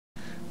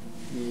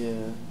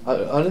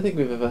I don't think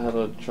we've ever had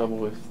a trouble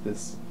with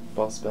this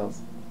boss battles.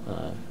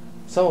 Uh,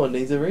 Someone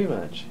needs a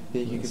rematch.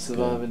 Think you can Let's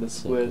survive go. in a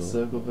square Circle.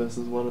 circle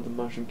versus one of the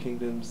Mushroom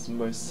Kingdom's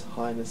most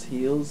highness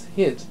heals?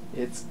 Hint,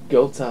 it's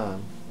go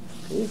time.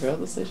 Have you ever heard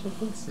the station of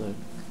this? No.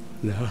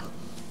 no.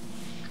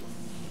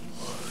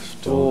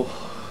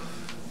 Oh.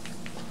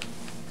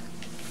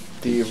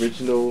 The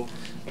original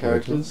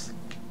characters?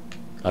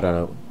 I don't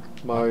know.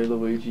 Mario,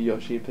 Luigi,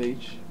 Yoshi, and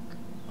Peach.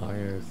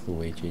 Mario,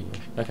 Luigi.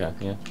 Okay,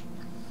 yeah.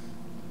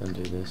 Then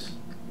do this.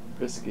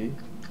 Risky.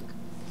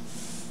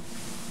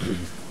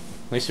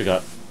 At least we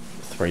got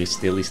 3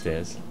 steely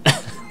stairs.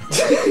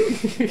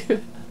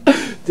 Dude,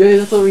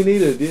 that's what we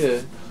needed,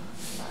 yeah.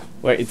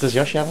 Wait, does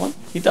Yoshi have one?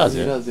 He does, He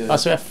yeah? does, yeah. Oh,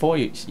 so we have 4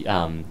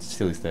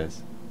 steely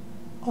stairs.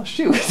 Oh,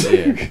 shoot.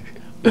 Yeah.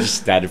 We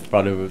just stand in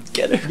front of him.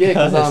 Get him. Yeah,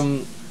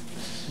 because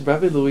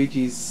Rabbid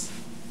Luigi's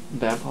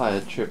vampire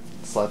trip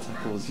slide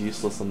tackle was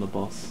useless on the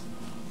boss.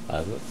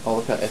 Oh,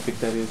 look how epic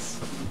that is.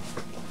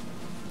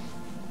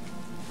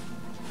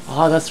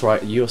 Oh, that's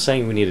right. You were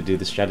saying we need to do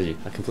the strategy.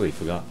 I completely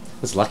forgot.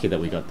 It's lucky that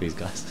we got these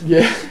guys.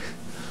 Yeah.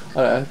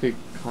 I think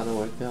it kind of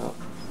worked out.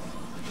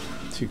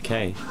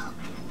 2K.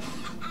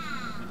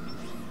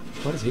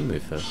 Why does he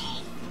move first?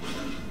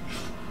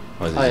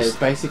 Or is it Oh, yeah, just...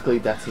 basically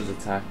that's his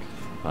attack.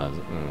 Oh, is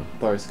it?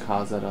 Throws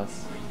cars at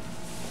us.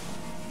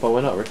 But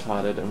we're not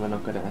retarded and we're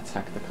not going to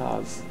attack the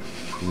cars.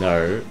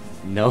 No,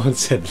 no one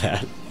said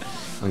that.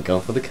 I'm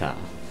going for the car.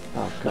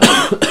 Oh,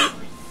 God.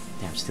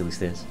 Damn, steely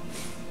stairs.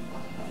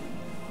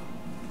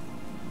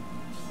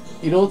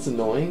 You know what's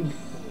annoying?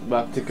 We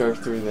have to go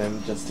through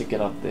them just to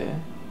get up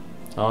there.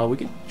 Oh, we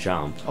could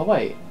jump. Oh,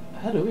 wait.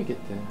 How do we get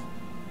there?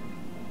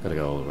 Gotta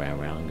go all around,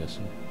 I'm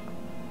guessing.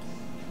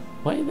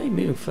 Why are they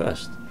moving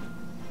first?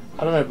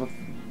 I don't know,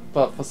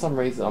 but for some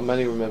reason, I'm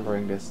only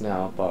remembering this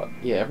now, but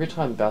yeah, every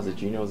time Bowser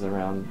Jr. was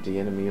around, the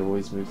enemy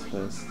always moves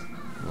first.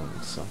 Oh,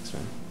 it sucks,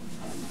 man.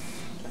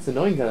 It's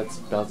annoying that it's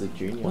Bowser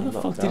Jr. Why the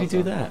not fuck did he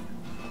do Bowser. that?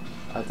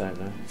 I don't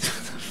know.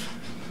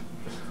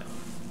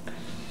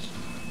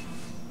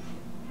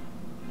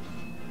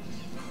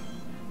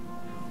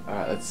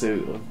 Alright, let's see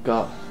what we've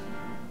got.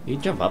 You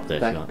can jump up there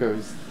if you That want.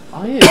 goes...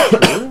 Oh yeah,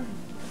 true.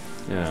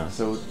 Yeah.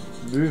 So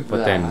move But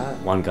that. then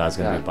one guy's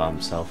gonna be that by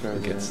himself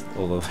goes against there.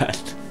 all of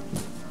that.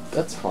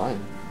 That's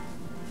fine.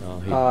 Oh,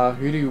 he,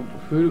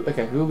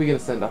 Okay, who are we gonna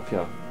send up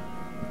here?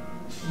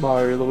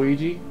 Mario,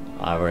 Luigi?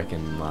 I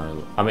reckon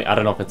Mario. I mean, I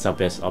don't know if it's our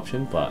best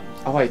option, but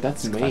Oh wait,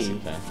 that's it's me.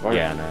 classic there. Right.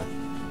 Yeah, no.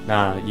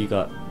 Nah, you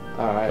got.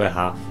 Alright. We're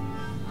half.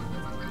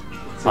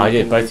 So Oh we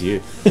yeah, can both of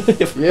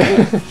use- you.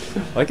 Yeah.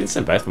 I can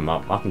send both of them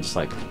up. I can just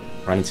like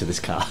run into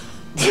this car.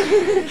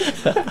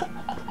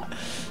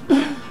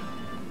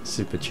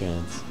 Super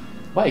chance.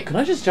 Wait, can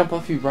I just jump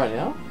off you right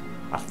now?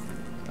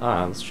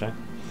 Ah, let's check.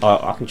 Oh,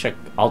 I can check.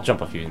 I'll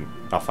jump off you. And,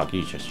 oh fuck,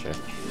 you just check.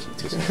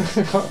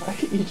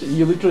 Alright,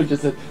 you literally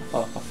just said,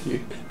 oh, fuck you.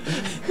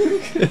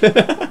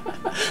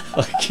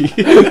 Fuck you.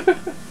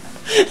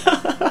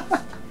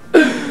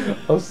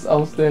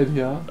 I'll stand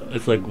here.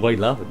 It's like, why you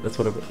laughing? That's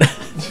what I meant.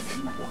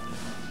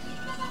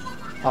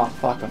 Oh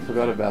fuck, I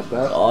forgot about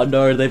that. Oh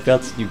no, they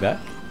bounced you back?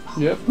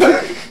 Yep.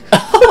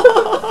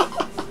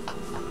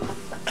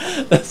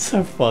 That's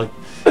so fucked.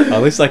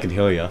 At least I can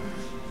heal you.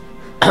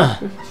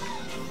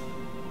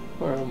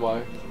 Where am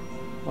I?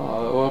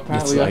 Oh, well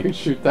apparently I like- can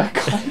shoot that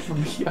guy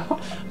from here.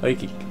 Like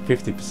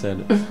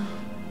 50%.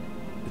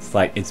 It's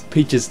like, it's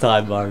Peach's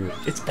time, Mario.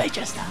 It's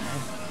Peach's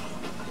time.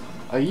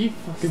 Are you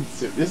fucking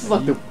serious? This is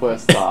like the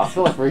worst start. I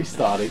feel like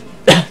restarting.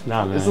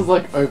 Nah, man. This is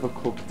like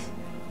overcooked.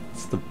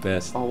 It's the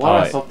best. Oh, why did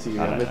I wait. stop to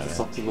you? I don't meant know, to man.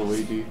 stop to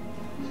Luigi.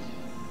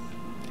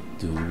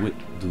 Do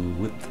it,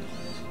 do it.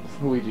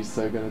 Luigi's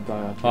so gonna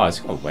die after Oh, it's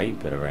got way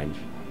better range.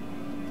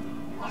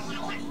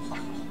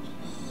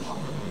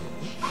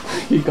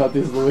 You got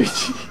this,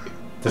 Luigi.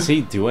 Does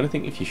he do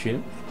anything if you shoot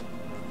him?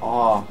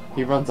 Oh,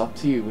 he runs up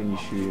to you when you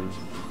shoot him.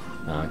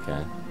 Oh,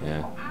 okay,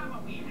 yeah.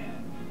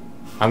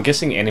 I'm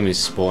guessing enemies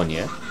spawn,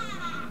 yeah?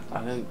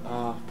 I don't.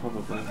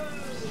 Probably.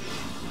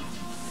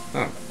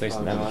 Oh,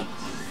 decent Oh, damage.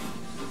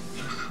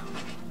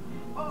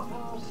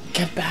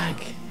 Get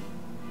back!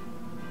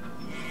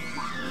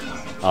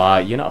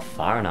 You're not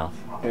far enough.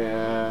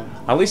 Yeah.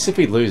 At least if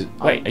we lose...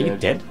 Wait, I'm are you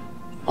dead?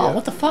 Oh, Yeah.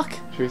 what the fuck?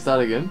 Should we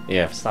start again?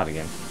 Yeah, start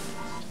again.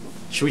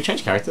 Should we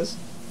change characters?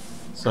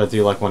 So I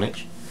do like one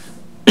each?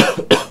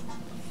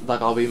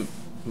 Like I'll be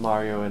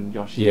Mario and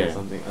Yoshi Yeah. or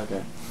something.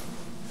 Okay.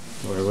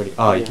 We're already...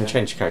 Oh, you Yeah. can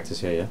change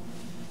characters here, yeah?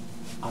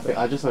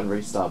 I just went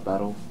restart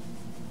battle.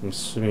 I'm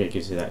assuming it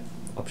gives you that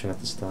option at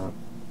the start.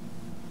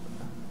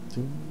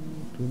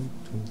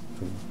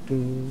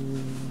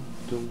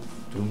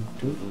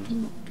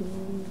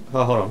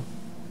 Oh, hold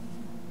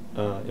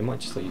on. It might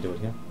just let you do it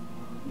here.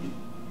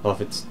 Oh,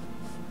 if it's...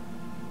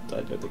 I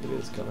don't think it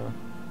is gonna...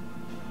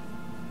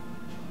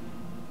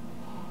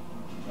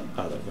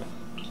 Oh, there we go.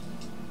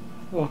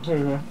 Oh, here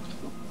we go.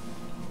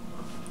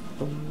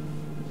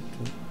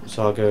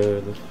 So I'll go...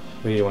 Where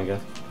do you want to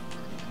go?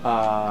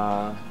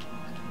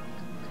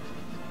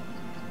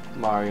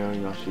 Mario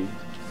and Yoshi.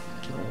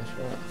 Oh,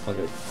 that's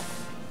right.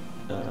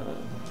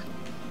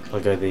 I'll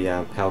go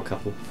the power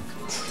couple.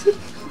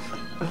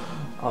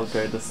 I'll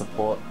go to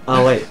support.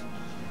 Oh wait.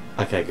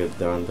 Okay, good.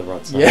 They're on the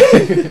right side.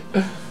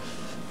 Yeah.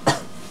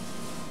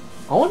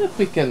 I wonder if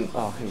we can.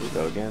 Oh, here we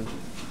go again.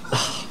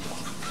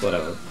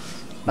 Whatever.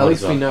 At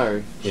least we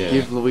know. Yeah.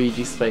 Give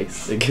Luigi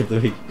space. Give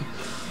Luigi.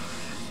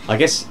 I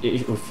guess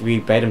if we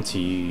bait him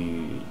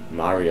to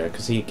Mario,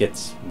 because he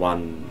gets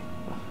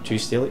 2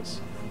 steelies.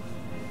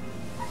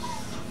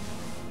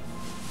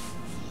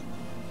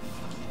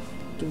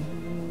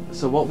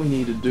 So what we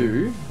need to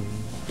do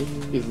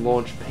is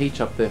launch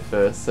Peach up there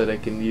first, so they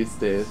can use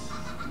their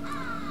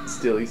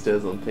steely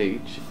stairs on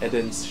Peach, and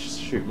then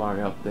shoot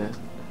Mario up there.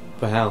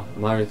 But how?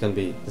 Mario's gonna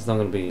be. There's not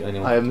gonna be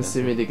anyone. I am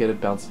assuming to get a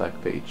bounce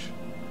back Peach.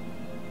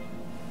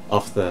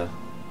 Off the.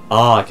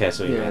 Oh, okay.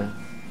 So Yeah.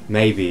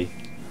 Maybe.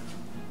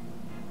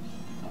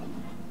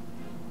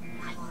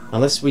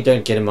 Unless we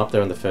don't get him up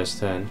there on the first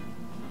turn,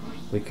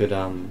 we could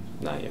Nah,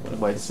 yeah. Whatever.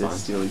 Waste their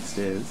steely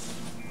stairs.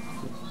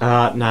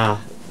 Nah.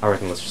 I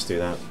reckon let's just do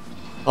that.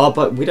 Oh,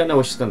 but we don't know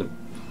what she's gonna.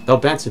 They'll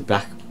bounce it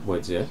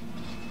backwards, yeah.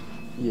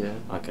 Yeah.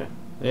 Okay.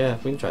 Yeah,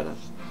 we can try that.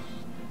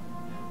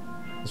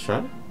 Let's try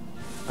it.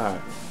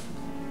 Alright.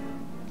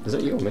 Is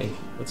that you or me?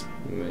 That's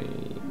me.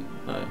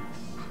 Oh.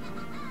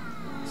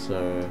 So.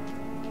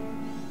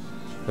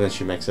 And then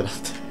she makes it up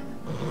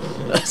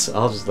there. So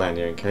I'll just land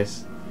here in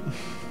case.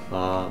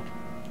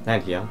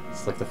 Land here.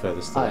 It's like the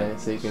furthest Oh away. yeah,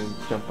 so you can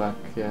jump back,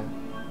 yeah.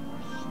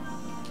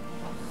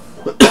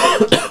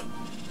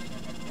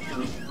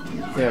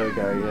 There we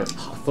go, yeah.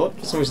 I thought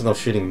for some reason they were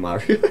shooting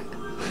Mario.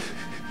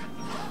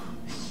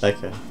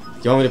 Okay.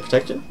 Do you want me to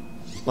protect you?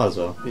 Might as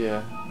well.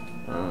 Yeah.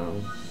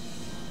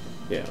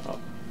 Yeah,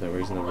 no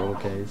reason to roll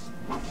case.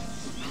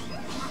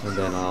 And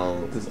then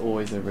I'll... There's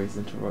always a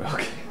reason to royal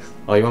case.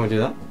 Oh, you want me to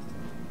do that?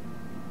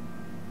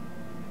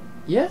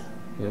 Yeah?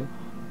 Yeah.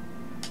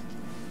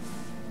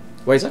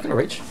 Wait, is that gonna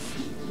reach?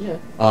 Yeah.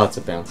 Oh, it's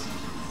a bounce.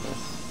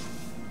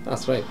 Oh,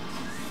 sweet.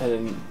 And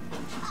then...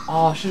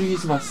 Oh, I should have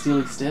used my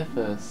steely stair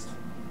first.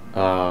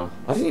 I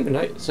didn't even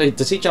know. So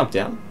does he jump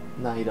down?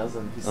 No, he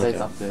doesn't. He stays Okay.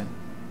 up there.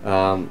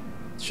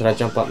 Should I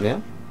jump up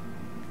now?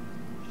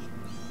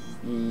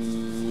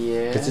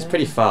 Yeah. Because it's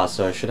pretty far,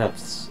 so I should have...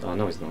 Oh,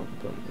 no he's not,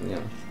 but yeah.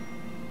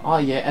 Oh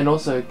yeah, and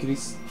also, can he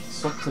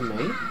swap to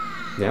me?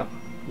 Yeah.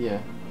 Yeah.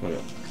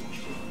 Okay.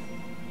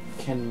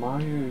 Can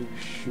Mario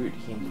shoot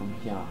him from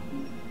here?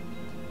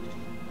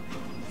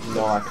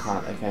 No, I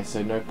can't. Okay,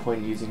 so no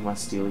point using my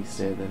steely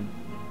stair then.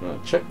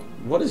 Right, check.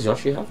 What does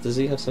Yoshi have? Does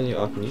he have something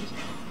I can use?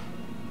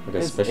 Like a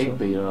There's special? egg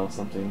beater or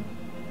something.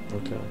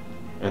 Okay.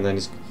 And then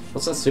he's...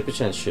 What's that super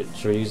chance shit?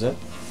 Should we use that?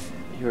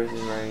 Heroes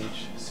in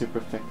range, super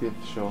effective,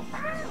 sure.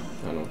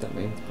 I don't know what that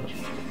means,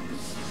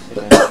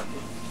 but... Okay.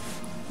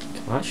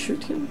 Can I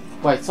shoot him?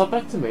 Wait, swap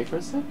back to me for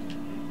a sec.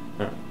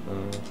 Alright,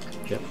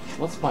 yeah.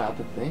 What's my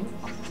other thing?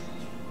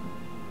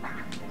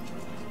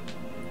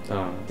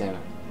 Oh, Damn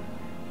it.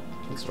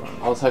 that's right.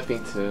 I was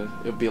hoping to...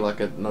 It would be like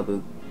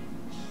another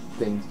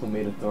thing for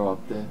me to throw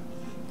up there.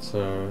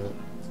 So...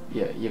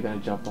 Yeah, you're gonna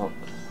jump up.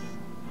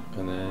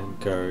 And then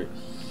go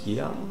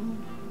here?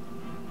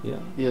 Yeah.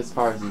 Yeah, as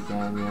far as you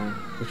can, yeah.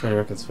 Which one do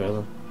you reckon's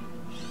further?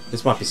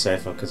 This might be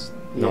safer, because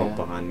no Yeah. one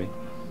behind me.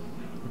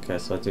 Okay,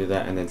 so I do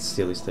that, and then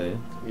steely stay,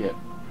 Yeah.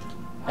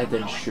 And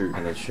then shoot.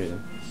 and then shoot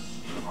him.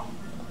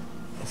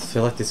 I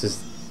feel like this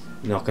is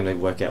not going to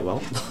work out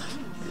well.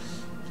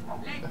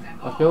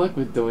 I feel like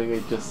we're doing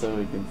it just so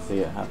we can see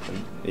it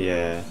happen.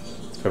 Yeah,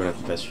 it's probably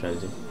not the best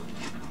strategy.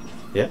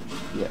 Yeah?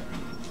 Yeah.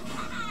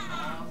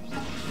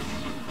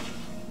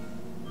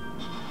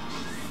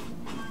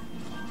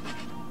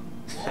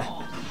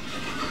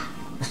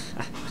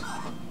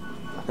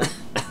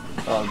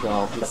 Oh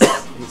god,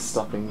 he's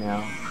stopping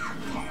now.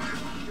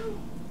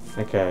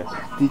 Okay.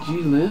 Did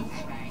you live?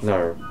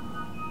 No,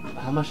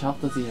 How much health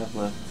does he have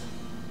left?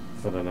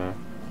 I don't know.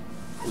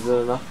 Is it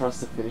enough for us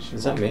to finish him?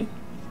 Is that me?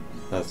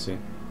 That's you.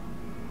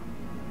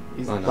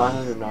 He's Oh, no.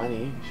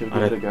 990. Should we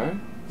I give it a don't- go?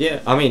 Yeah,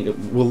 I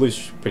mean, we'll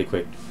lose pretty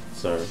quick,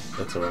 so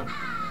that's alright.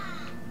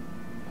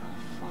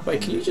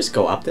 Wait, can you just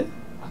go up there?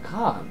 I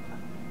can't.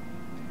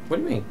 What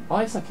do you mean? Oh,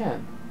 yes, I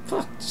can.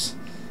 Fuck.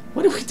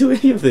 Why did we do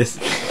any of this?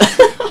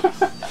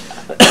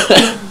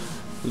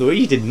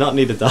 Luigi did not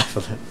need to die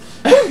for that.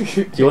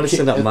 Do you want to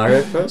send up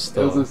Mario first?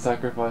 It was Or? a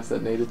sacrifice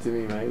that needed to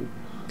be made.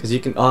 Because you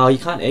can... Oh, you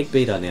can't egg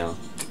beater now.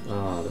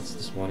 Oh, that's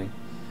disappointing.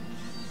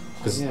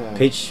 Because Yeah.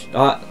 Peach...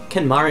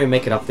 can Mario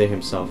make it up there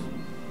himself?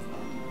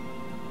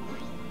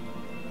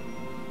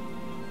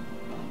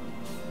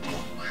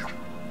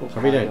 We'll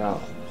Probably find don't.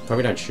 out.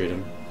 Probably don't shoot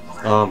him.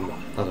 I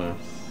don't know.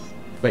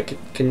 Wait,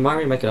 can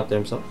Mario make it up there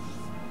himself?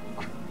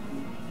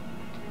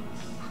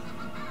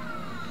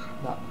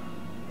 No.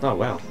 Oh,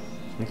 wow.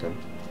 Okay.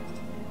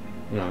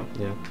 No,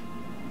 yeah.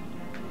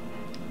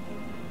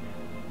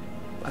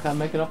 I can't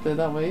make it up there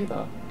that way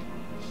either.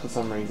 For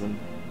some reason.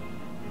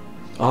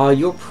 Oh,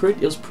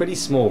 it was pretty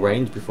small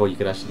range before you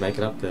could actually make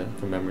it up there,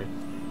 from memory.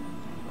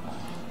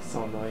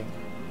 So annoying.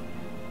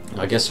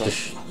 I guess Like,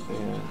 just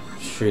yeah.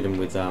 shoot him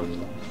with, I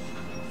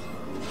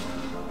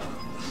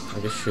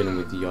guess shoot him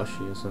with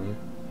Yoshi or something.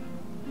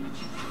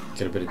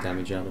 Get a bit of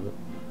damage out of it.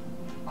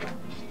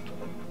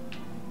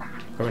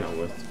 probably not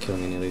worth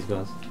killing any of these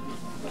guys.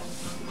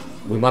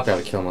 We might be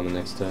able to kill them on the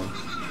next turn.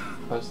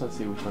 I just want to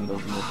see which one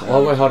does more damage.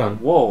 Oh wait, hold on.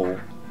 Whoa!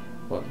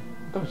 What?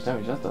 Look how much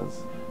damage that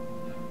does.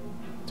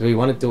 Do we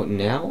want to do it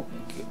now?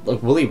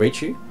 Like, will he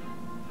reach you?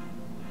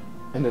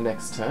 In the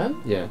next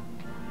turn? Yeah.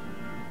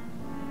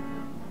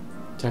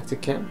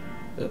 Tactic cam?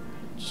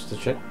 Just to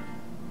check.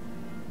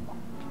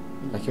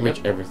 I can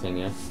reach everything,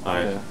 yeah?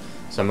 Alright. Yeah.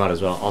 So I might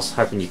as well. I was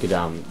hoping you could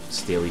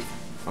steal it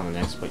on the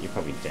next, but you're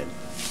probably dead.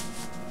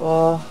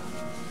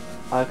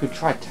 I could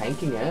try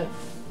tanking it.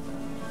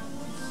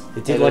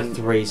 It did like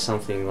 3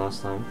 something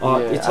last time. Oh,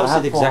 yeah, it tells I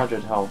you the have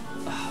exact. 400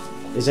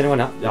 health. Is anyone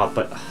up? Oh,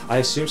 but I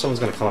assume someone's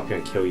gonna come up here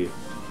and kill you.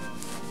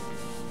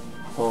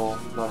 Well,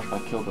 not if I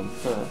kill them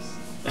first.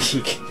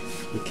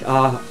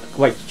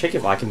 Wait, check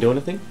if I can do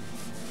anything.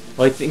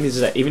 Well, the thing is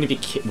that even if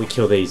we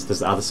kill these, there's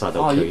the other side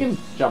that'll kill you. Oh, you can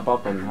jump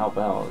up and help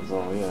out as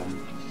well, yeah.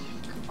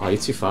 Oh, you're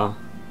too far.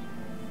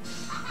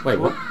 Wait,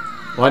 what?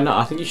 Why not?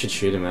 I think you should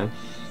shoot him, man.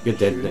 You're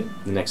dead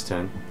the next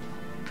turn.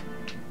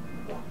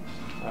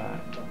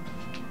 Alright.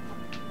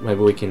 Maybe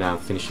we can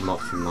finish him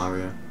off from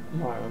Mario.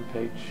 My own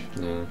page.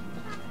 Yeah.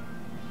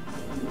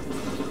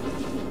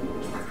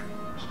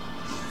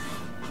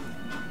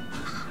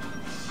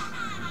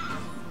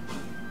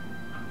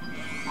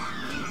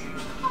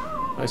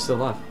 Oh, he's still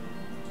alive.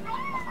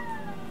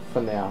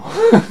 For now.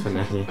 For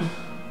now, yeah.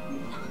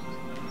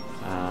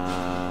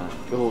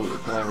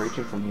 Oh, can I reach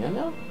him from here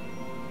now?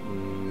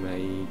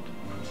 Maybe.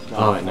 No,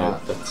 Oh, wait, no,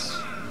 not.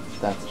 that's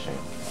That's a shame.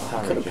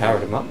 I could have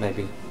powered him up,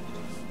 maybe.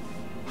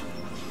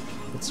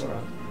 It's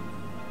alright.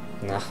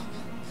 Nah.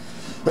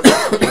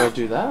 Can I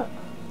do that?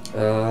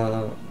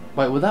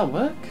 Wait, will that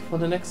work for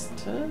the next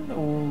turn?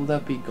 Or will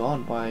that be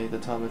gone by the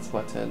time it's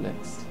my turn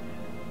next?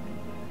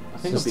 I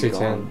think it'll be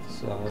gone.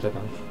 So I don't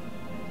know.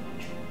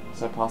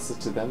 So I pass it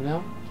to them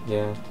now?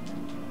 Yeah.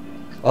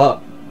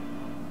 Oh!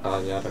 Oh,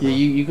 yeah, I don't know. Yeah,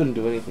 you couldn't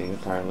do anything,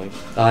 apparently.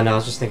 Oh, no, I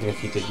was just thinking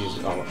if you did use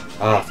it. Oh,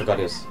 I forgot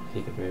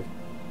he could move.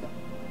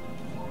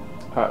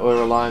 Alright, we're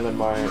relying on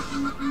Mario.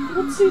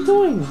 What's he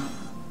doing?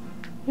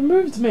 He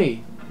moved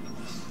me!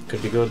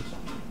 Could be good.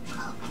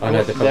 Oh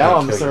no, they're probably now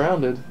gonna I'm kill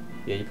surrounded. You.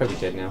 Yeah, you're probably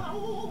dead now.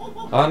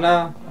 Oh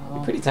no,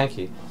 you're pretty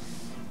tanky.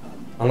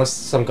 Unless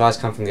some guys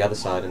come from the other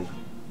side and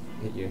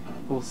hit you.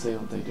 We'll see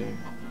what they do.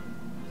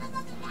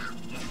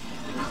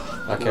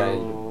 Okay.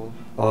 Ooh.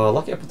 Oh,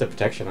 lucky I put the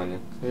protection on you.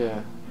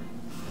 Yeah.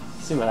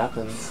 See what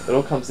happens. It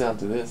all comes down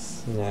to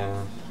this.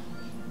 Yeah.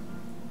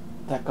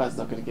 That guy's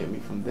not gonna get me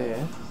from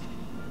there.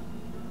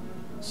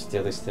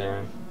 Steal this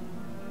theorem.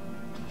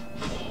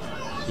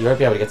 You won't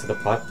be able to get to the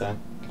pipe though.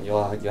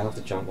 You'll have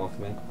to jump off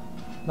me.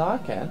 No, I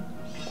can.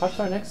 Pipe's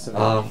right next to me.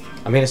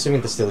 I mean,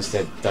 assuming the steal is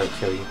dead, don't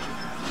kill you.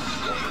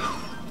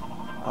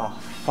 Oh,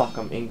 fuck,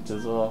 I'm inked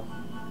as well.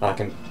 I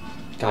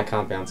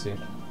can't bounce you.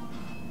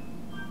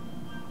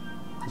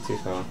 You're too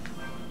far.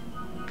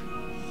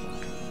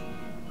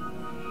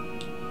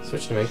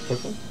 Switch to me,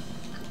 quickly.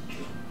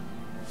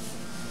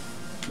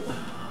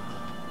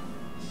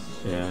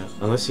 Yeah,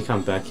 unless you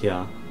come back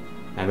here,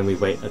 and then we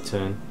wait a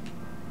turn.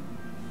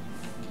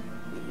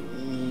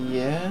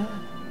 Yeah.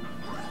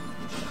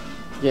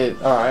 Yeah,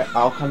 alright,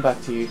 I'll come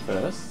back to you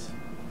first.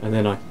 And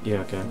then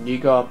okay. You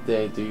go up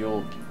there, do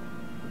your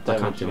I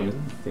can't damage do in.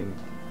 anything.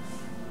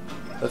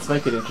 Let's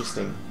make it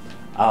interesting.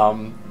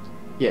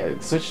 Yeah,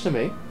 switch to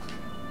me.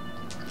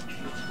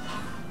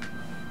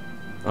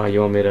 Oh,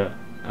 you want me to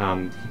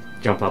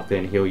jump up there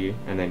and heal you,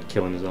 and then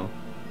kill him as well?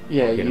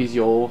 Yeah, Get use him.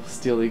 your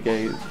Steely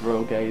Gaze,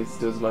 Royal Gaze,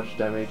 do as much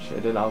damage,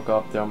 and then I'll go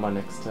up there on my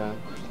next turn.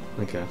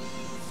 Okay,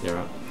 you're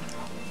right.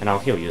 And I'll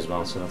heal you as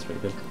well, so that's pretty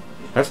good.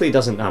 Hopefully it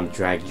doesn't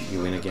drag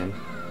you in again.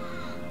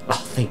 Oh,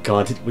 thank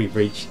God we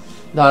reached.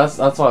 No,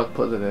 that's why I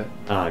put it there.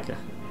 Ah, okay.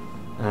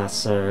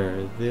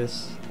 So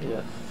this.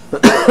 Yeah.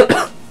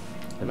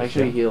 Make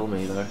sure you heal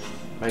me though.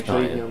 Make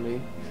sure you yeah. heal me.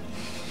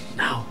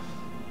 No.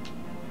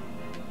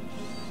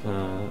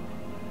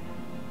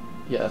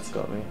 Yeah, that's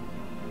got me.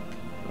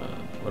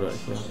 What do I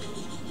heal?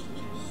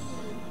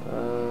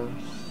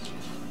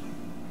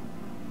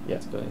 Yeah.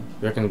 Let's go. You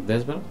reckon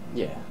there's better?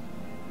 Yeah.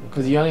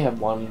 Because you only have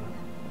one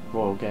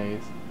Royal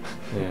Gaze.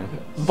 Yeah.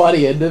 By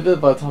the end of it,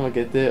 by the time I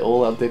get there,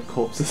 all our dead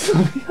corpses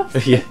will be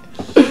up. Yeah.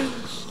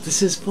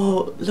 This is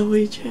for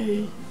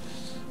Luigi.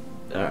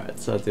 Alright,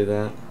 so I'll do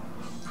that.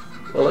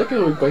 I like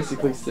how we're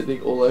basically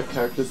sending all our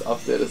characters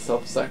up there to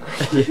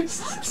self-sacrifice.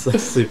 Yes. So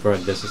super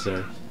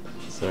unnecessary.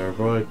 So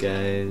Royal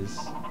Gaze.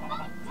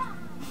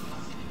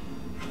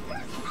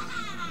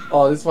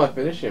 Oh, this might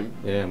finish him.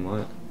 Yeah, it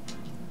might.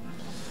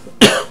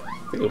 I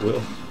think it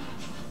will.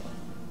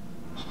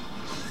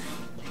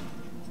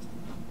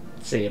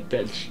 See ya,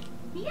 bitch.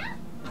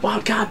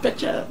 Wildcard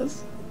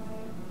bitches!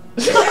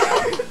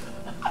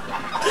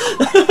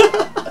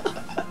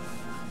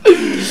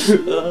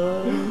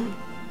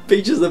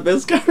 Peach is the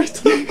best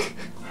character.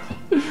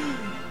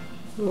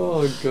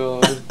 Oh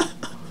god.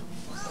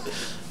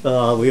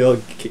 We all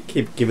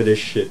keep giving her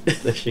shit.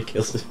 That shit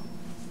kills her.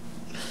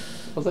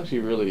 That was actually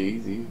really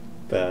easy.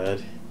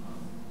 Bad.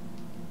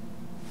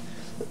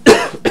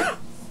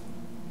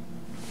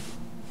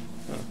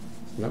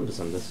 Numbers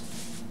on this.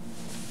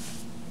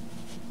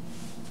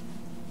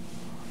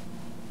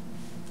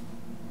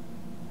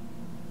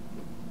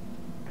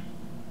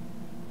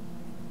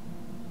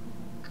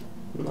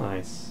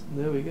 Nice.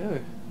 There we go.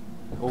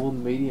 All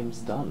mediums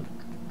done.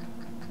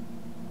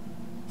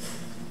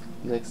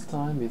 Next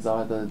time is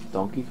either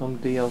Donkey Kong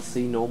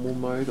DLC normal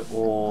mode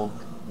or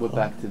we're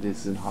back to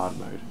this in hard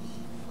mode.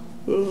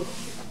 Oh,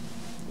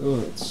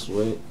 that's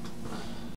sweet.